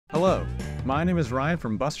Hello, my name is Ryan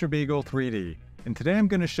from Buster Beagle 3D, and today I'm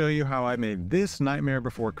going to show you how I made this Nightmare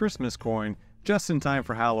Before Christmas coin just in time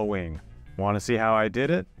for Halloween. Want to see how I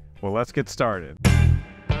did it? Well, let's get started.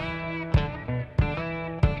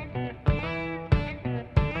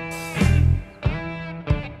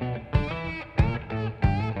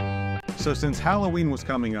 So since Halloween was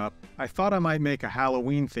coming up, I thought I might make a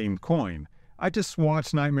Halloween-themed coin. I just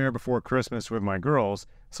watched Nightmare Before Christmas with my girls,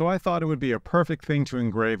 so I thought it would be a perfect thing to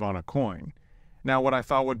engrave on a coin. Now what I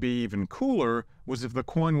thought would be even cooler was if the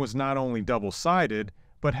coin was not only double-sided,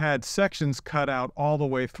 but had sections cut out all the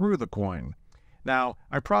way through the coin. Now,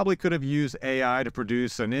 I probably could have used AI to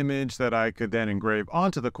produce an image that I could then engrave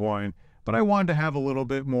onto the coin, but I wanted to have a little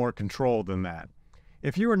bit more control than that.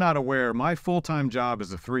 If you are not aware, my full-time job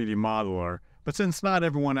is a 3D modeler, but since not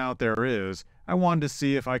everyone out there is, I wanted to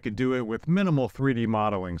see if I could do it with minimal 3D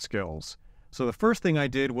modeling skills. So the first thing I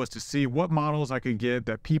did was to see what models I could get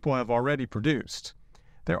that people have already produced.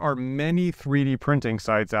 There are many 3D printing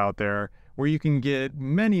sites out there where you can get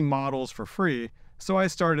many models for free, so I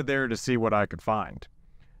started there to see what I could find.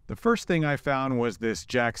 The first thing I found was this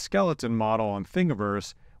Jack skeleton model on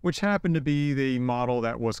Thingiverse, which happened to be the model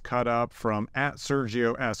that was cut up from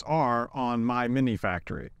 @SergioSR on My Mini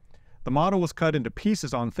Factory. The model was cut into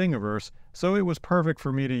pieces on Thingiverse, so it was perfect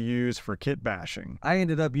for me to use for kit bashing. I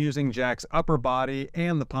ended up using Jack's upper body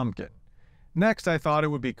and the pumpkin. Next, I thought it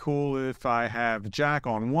would be cool if I have Jack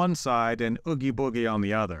on one side and Oogie Boogie on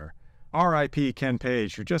the other. R.I.P. Ken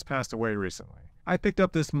Page, who just passed away recently. I picked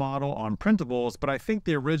up this model on Printables, but I think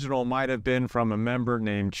the original might have been from a member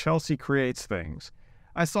named Chelsea Creates Things.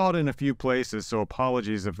 I saw it in a few places, so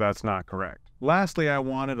apologies if that's not correct. Lastly, I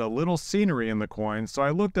wanted a little scenery in the coin, so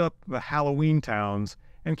I looked up the Halloween towns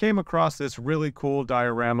and came across this really cool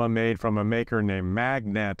diorama made from a maker named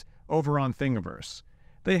Magnet over on Thingiverse.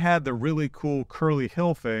 They had the really cool curly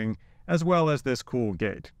hill thing, as well as this cool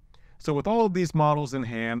gate. So with all of these models in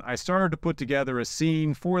hand, I started to put together a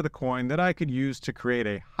scene for the coin that I could use to create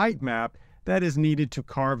a height map that is needed to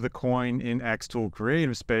carve the coin in xTool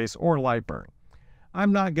Creative Space or Lightburn.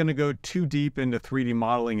 I'm not going to go too deep into 3D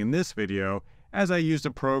modeling in this video, as I used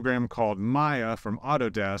a program called Maya from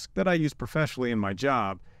Autodesk that I use professionally in my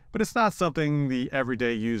job, but it's not something the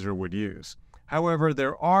everyday user would use. However,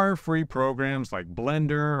 there are free programs like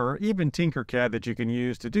Blender or even Tinkercad that you can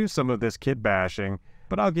use to do some of this kit bashing,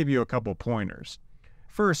 but I'll give you a couple pointers.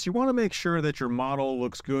 First, you want to make sure that your model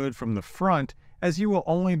looks good from the front, as you will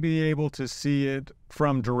only be able to see it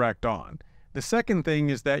from direct on. The second thing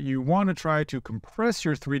is that you want to try to compress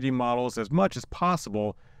your 3D models as much as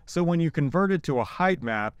possible, so when you convert it to a height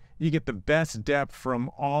map, you get the best depth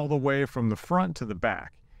from all the way from the front to the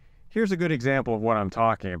back. Here's a good example of what I'm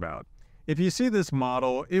talking about. If you see this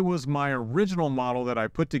model, it was my original model that I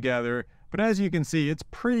put together, but as you can see, it's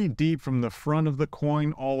pretty deep from the front of the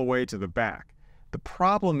coin all the way to the back. The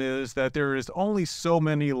problem is that there is only so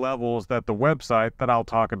many levels that the website, that I'll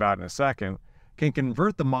talk about in a second, can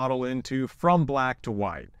convert the model into from black to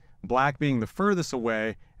white, black being the furthest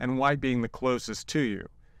away and white being the closest to you.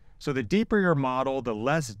 So the deeper your model, the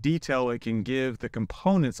less detail it can give the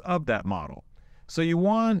components of that model. So you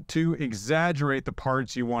want to exaggerate the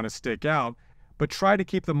parts you want to stick out, but try to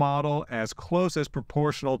keep the model as close as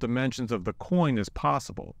proportional dimensions of the coin as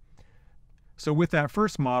possible. So with that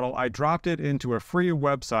first model, I dropped it into a free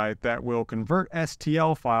website that will convert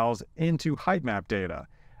STL files into height map data.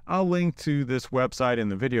 I'll link to this website in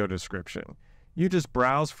the video description. You just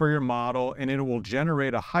browse for your model and it will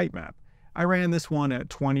generate a height map. I ran this one at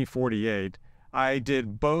 2048. I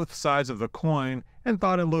did both sides of the coin and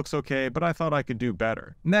thought it looks okay, but I thought I could do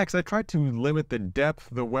better. Next, I tried to limit the depth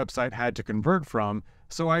the website had to convert from,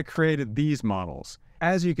 so I created these models.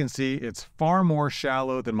 As you can see, it's far more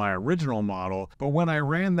shallow than my original model, but when I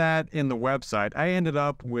ran that in the website, I ended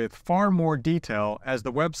up with far more detail as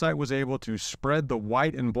the website was able to spread the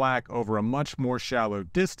white and black over a much more shallow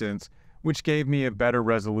distance, which gave me a better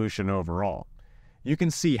resolution overall. You can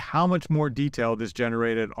see how much more detail this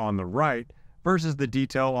generated on the right versus the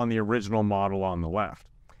detail on the original model on the left.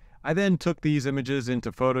 I then took these images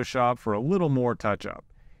into Photoshop for a little more touch-up.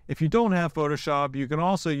 If you don't have Photoshop, you can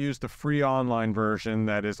also use the free online version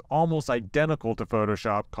that is almost identical to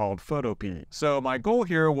Photoshop called Photopea. So my goal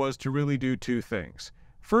here was to really do two things.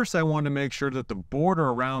 First, I wanted to make sure that the border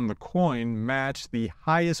around the coin matched the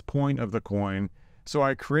highest point of the coin, so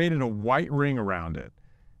I created a white ring around it.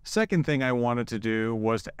 Second thing I wanted to do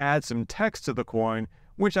was to add some text to the coin,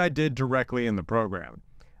 which I did directly in the program.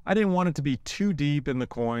 I didn't want it to be too deep in the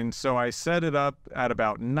coin, so I set it up at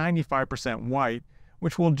about 95% white,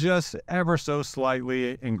 which will just ever so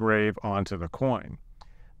slightly engrave onto the coin.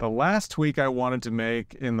 The last tweak I wanted to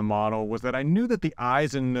make in the model was that I knew that the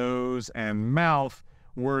eyes and nose and mouth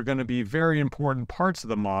were going to be very important parts of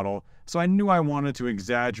the model, so I knew I wanted to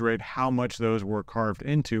exaggerate how much those were carved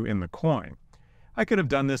into in the coin. I could have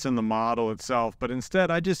done this in the model itself, but instead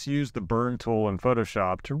I just used the burn tool in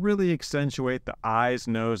Photoshop to really accentuate the eyes,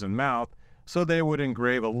 nose, and mouth so they would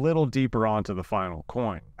engrave a little deeper onto the final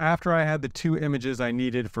coin. After I had the two images I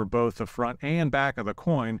needed for both the front and back of the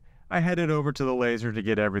coin, I headed over to the laser to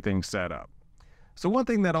get everything set up. So one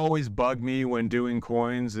thing that always bugged me when doing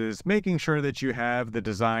coins is making sure that you have the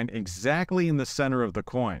design exactly in the center of the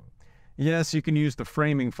coin. Yes, you can use the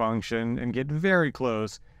framing function and get very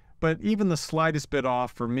close, but even the slightest bit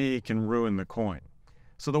off for me can ruin the coin.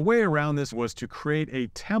 So the way around this was to create a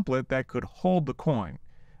template that could hold the coin.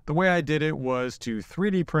 The way I did it was to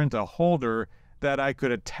 3D print a holder that I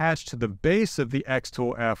could attach to the base of the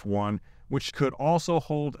xTool F1, which could also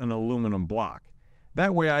hold an aluminum block.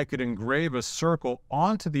 That way I could engrave a circle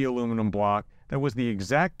onto the aluminum block that was the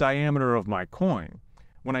exact diameter of my coin.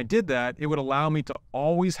 When I did that, it would allow me to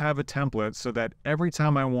always have a template so that every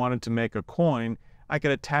time I wanted to make a coin, I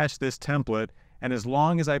could attach this template, and as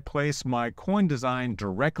long as I place my coin design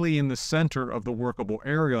directly in the center of the workable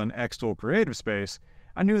area in xTool Creative Space,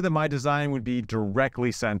 I knew that my design would be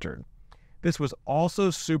directly centered. This was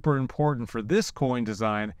also super important for this coin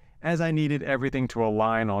design as I needed everything to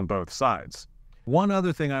align on both sides. One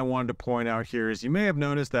other thing I wanted to point out here is you may have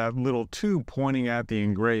noticed that little tube pointing at the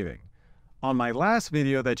engraving. On my last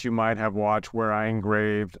video that you might have watched where I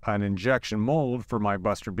engraved an injection mold for my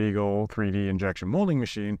Buster Beagle 3D injection molding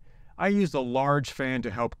machine, I used a large fan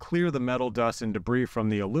to help clear the metal dust and debris from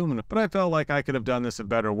the aluminum, but I felt like I could have done this a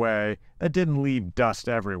better way that didn't leave dust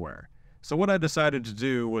everywhere. So what I decided to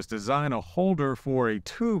do was design a holder for a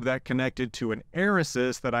tube that connected to an air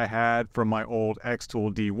assist that I had from my old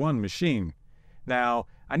xTool D1 machine. Now,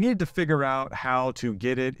 I needed to figure out how to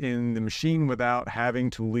get it in the machine without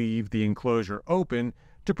having to leave the enclosure open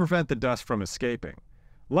to prevent the dust from escaping.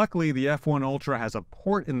 Luckily, the F1 Ultra has a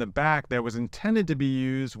port in the back that was intended to be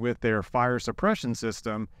used with their fire suppression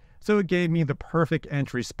system, so it gave me the perfect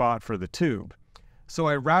entry spot for the tube. So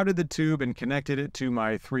I routed the tube and connected it to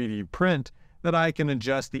my 3D print that I can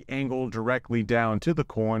adjust the angle directly down to the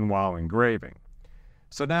coin while engraving.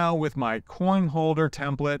 So now with my coin holder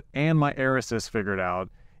template and my air assist figured out,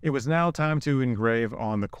 it was now time to engrave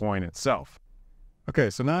on the coin itself. Okay,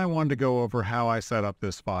 so now I wanted to go over how I set up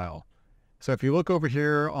this file. So if you look over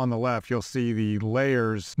here on the left, you'll see the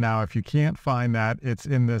layers. Now, if you can't find that, it's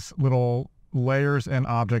in this little layers and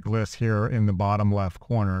object list here in the bottom left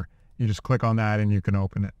corner. You just click on that and you can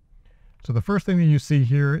open it. So the first thing that you see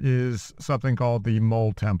here is something called the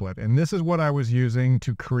mold template. And this is what I was using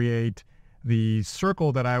to create the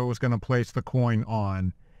circle that I was going to place the coin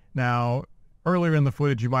on. Now, earlier in the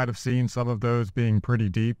footage, you might have seen some of those being pretty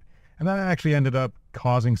deep. And that actually ended up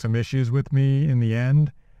causing some issues with me in the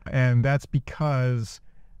end. And that's because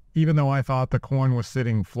even though I thought the coin was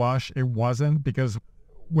sitting flush, it wasn't, because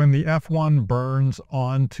when the F1 burns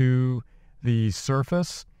onto the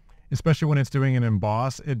surface, especially when it's doing an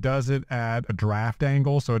emboss, it does it at a draft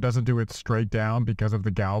angle, so it doesn't do it straight down because of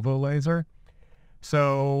the galvo laser.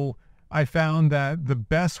 So I found that the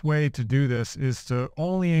best way to do this is to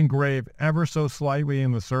only engrave ever so slightly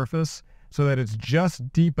in the surface so that it's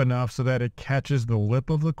just deep enough so that it catches the lip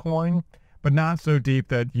of the coin, but not so deep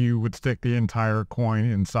that you would stick the entire coin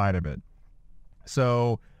inside of it.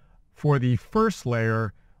 So for the first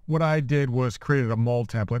layer, what I did was created a mold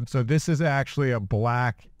template. So this is actually a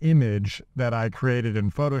black image that I created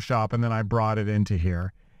in Photoshop, and then I brought it into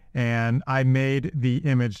here. And I made the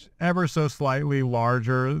image ever so slightly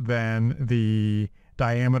larger than the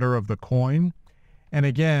diameter of the coin. And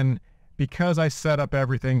again, because I set up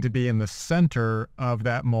everything to be in the center of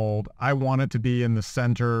that mold, I want it to be in the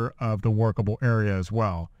center of the workable area as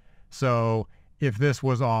well. So if this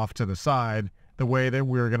was off to the side, the way that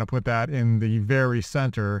we're going to put that in the very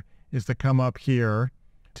center is to come up here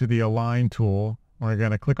to the Align tool. We're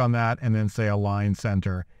going to click on that and then say Align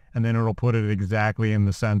Center, and then it'll put it exactly in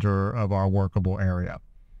the center of our workable area.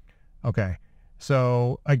 Okay,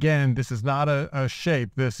 so again, this is not a shape.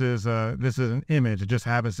 This is an image. It just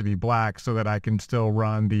happens to be black so that I can still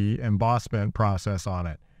run the embossment process on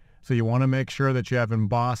it. So you want to make sure that you have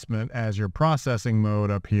embossment as your processing mode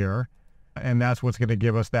up here, and that's what's going to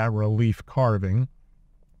give us that relief carving.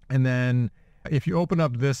 And then if you open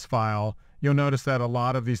up this file, you'll notice that a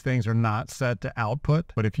lot of these things are not set to output,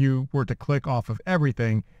 but if you were to click off of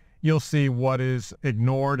everything, you'll see what is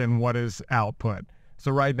ignored and what is output.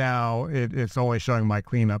 So right now, it's only showing my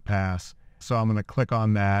cleanup pass. So I'm going to click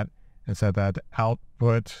on that and set that to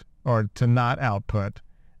output or to not output.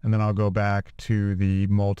 and then I'll go back to the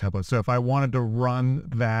mold template. So if I wanted to run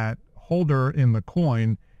that holder in the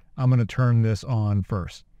coin, I'm going to turn this on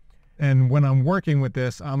first. And when I'm working with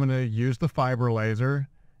this, I'm going to use the fiber laser,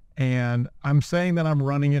 and I'm saying that I'm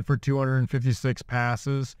running it for 256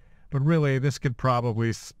 passes, but really this could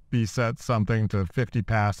probably be set something to 50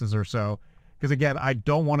 passes or so. Because again, I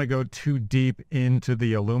don't want to go too deep into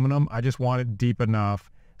the aluminum. I just want it deep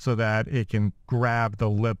enough so that it can grab the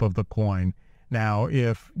lip of the coin. Now,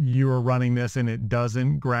 if you're running this and it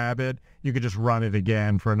doesn't grab it, you could just run it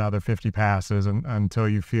again for another 50 passes until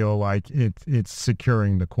you feel like it's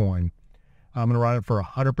securing the coin. I'm going to run it for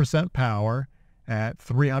 100% power at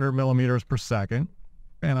 300 millimeters per second,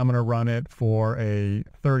 and I'm going to run it for a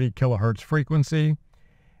 30 kilohertz frequency.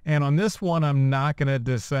 And on this one, I'm not going to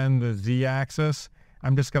descend the Z-axis.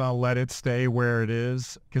 I'm just going to let it stay where it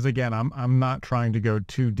is, because again, I'm not trying to go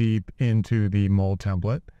too deep into the mold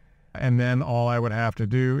template. And then all I would have to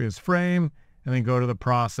do is frame and then go to the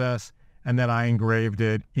process, and then I engraved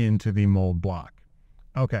it into the mold block.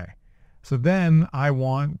 Okay, so then I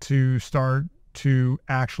want to start to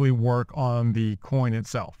actually work on the coin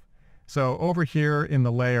itself. So over here in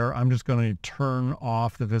the layer, I'm just going to turn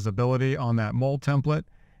off the visibility on that mold template.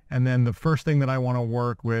 And then the first thing that I want to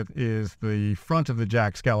work with is the front of the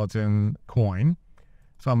jack skeleton coin.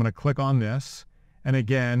 So I'm going to click on this. And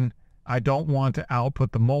again, I don't want to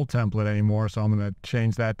output the mold template anymore, so I'm going to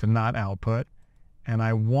change that to not output. And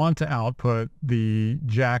I want to output the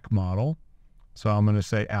jack model, so I'm going to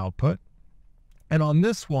say output. And on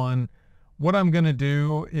this one, what I'm going to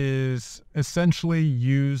do is essentially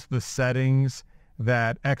use the settings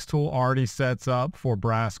that xTool already sets up for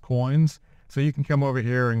brass coins. So you can come over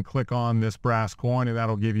here and click on this brass coin, and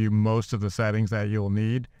that'll give you most of the settings that you'll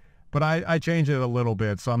need. But I changed it a little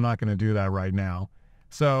bit, so I'm not going to do that right now.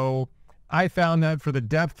 So I found that for the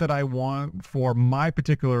depth that I want for my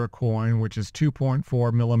particular coin, which is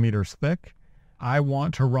 2.4 millimeters thick, I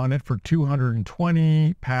want to run it for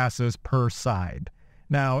 220 passes per side.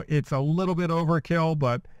 Now, it's a little bit overkill,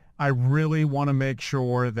 but I really want to make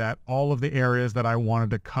sure that all of the areas that I wanted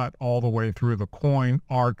to cut all the way through the coin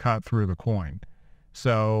are cut through the coin.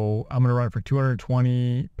 So I'm going to run it for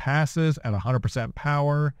 220 passes at 100%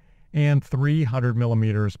 power and 300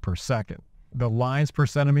 millimeters per second. The lines per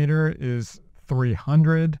centimeter is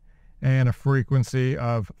 300 and a frequency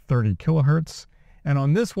of 30 kilohertz. And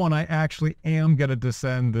on this one, I actually am going to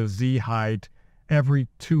descend the Z height every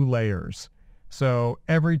 2 layers. So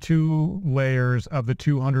every 2 layers of the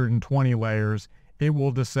 220 layers, it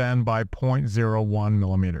will descend by 0.01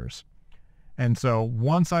 millimeters. And so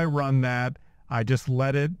once I run that, I just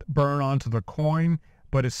let it burn onto the coin.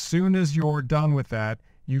 But as soon as you're done with that,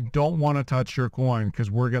 you don't want to touch your coin, because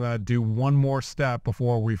we're going to do one more step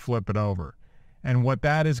before we flip it over. And what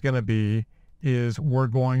that is going to be is we're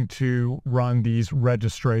going to run these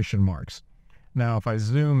registration marks. Now, if I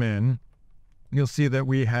zoom in, you'll see that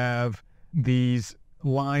we have these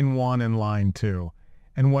line 1 and line 2.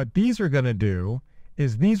 And what these are going to do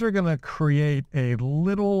is these are going to create a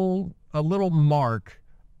little mark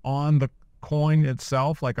on the coin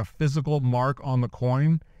itself, like a physical mark on the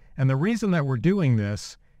coin. And the reason that we're doing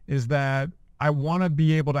this is that I want to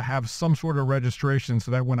be able to have some sort of registration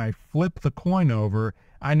so that when I flip the coin over,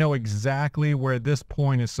 I know exactly where this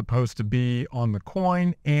point is supposed to be on the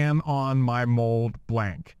coin and on my mold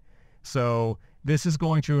blank. So this is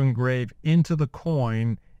going to engrave into the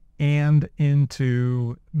coin and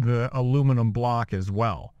into the aluminum block as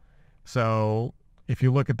well. So if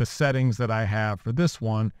you look at the settings that I have for this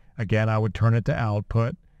one, again, I would turn it to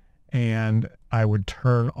output, and I would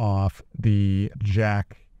turn off the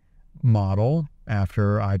jack model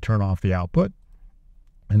after I turn off the output.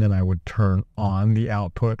 And then I would turn on the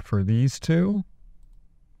output for these two,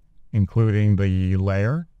 including the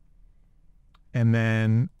layer. And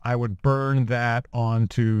then I would burn that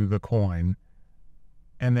onto the coin.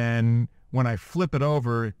 And then when I flip it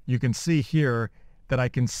over, you can see here that I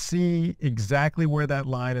can see exactly where that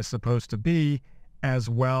line is supposed to be, as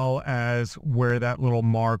well as where that little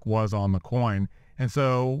mark was on the coin. And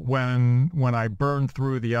so when I burn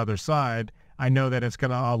through the other side, I know that it's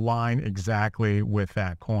going to align exactly with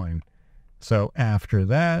that coin. So after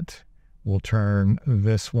that, we'll turn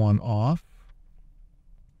this one off.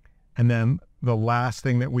 And then the last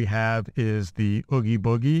thing that we have is the Oogie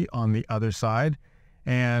Boogie on the other side.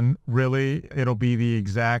 And really, it'll be the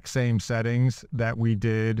exact same settings that we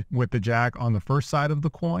did with the jack on the first side of the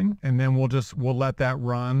coin. And then we'll let that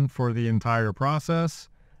run for the entire process.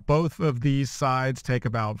 Both of these sides take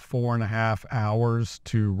about 4.5 hours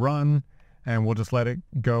to run, and we'll just let it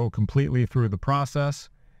go completely through the process.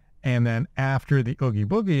 And then after the Oogie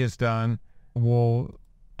Boogie is done, we'll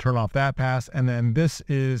turn off that pass. And then this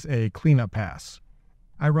is a cleanup pass.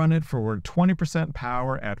 I run it for 20%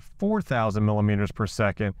 power at 4,000 millimeters per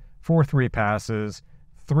second for 3 passes,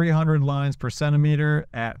 300 lines per centimeter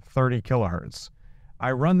at 30 kilohertz.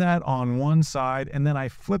 I run that on one side and then I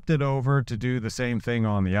flipped it over to do the same thing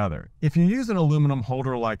on the other. If you use an aluminum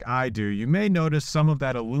holder like I do, you may notice some of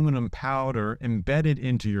that aluminum powder embedded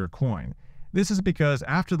into your coin. This is because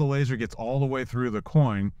after the laser gets all the way through the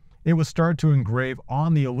coin, it will start to engrave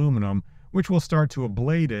on the aluminum, which will start to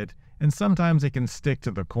ablate it, and sometimes it can stick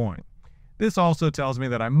to the coin. This also tells me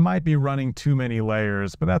that I might be running too many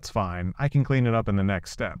layers, but that's fine. I can clean it up in the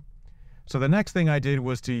next step. So the next thing I did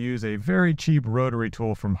was to use a very cheap rotary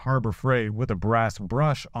tool from Harbor Freight with a brass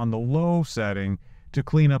brush on the low setting to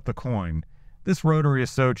clean up the coin. This rotary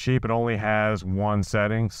is so cheap it only has one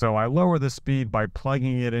setting, so I lower the speed by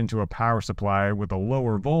plugging it into a power supply with a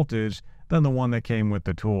lower voltage than the one that came with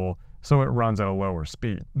the tool, so it runs at a lower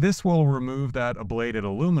speed. This will remove that ablated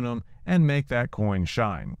aluminum and make that coin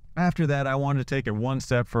shine. After that, I wanted to take it one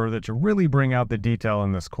step further to really bring out the detail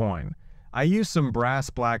in this coin. I used some brass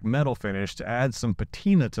black metal finish to add some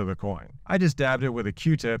patina to the coin. I just dabbed it with a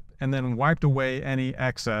Q-tip and then wiped away any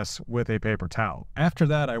excess with a paper towel. After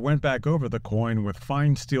that, I went back over the coin with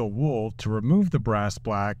fine steel wool to remove the brass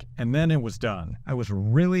black, and then it was done. I was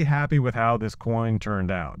really happy with how this coin turned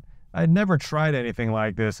out. I had never tried anything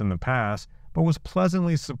like this in the past, but was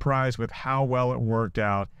pleasantly surprised with how well it worked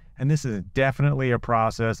out, and this is definitely a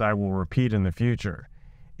process I will repeat in the future.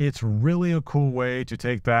 It's really a cool way to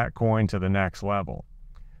take that coin to the next level.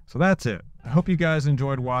 So that's it. I hope you guys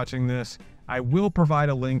enjoyed watching this. I will provide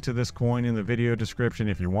a link to this coin in the video description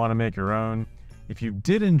if you want to make your own. If you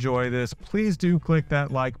did enjoy this, please do click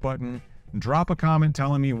that like button, drop a comment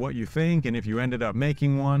telling me what you think and if you ended up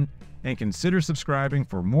making one, and consider subscribing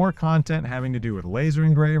for more content having to do with laser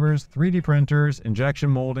engravers, 3D printers, injection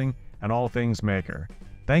molding, and all things maker.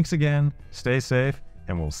 Thanks again, stay safe,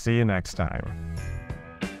 and we'll see you next time.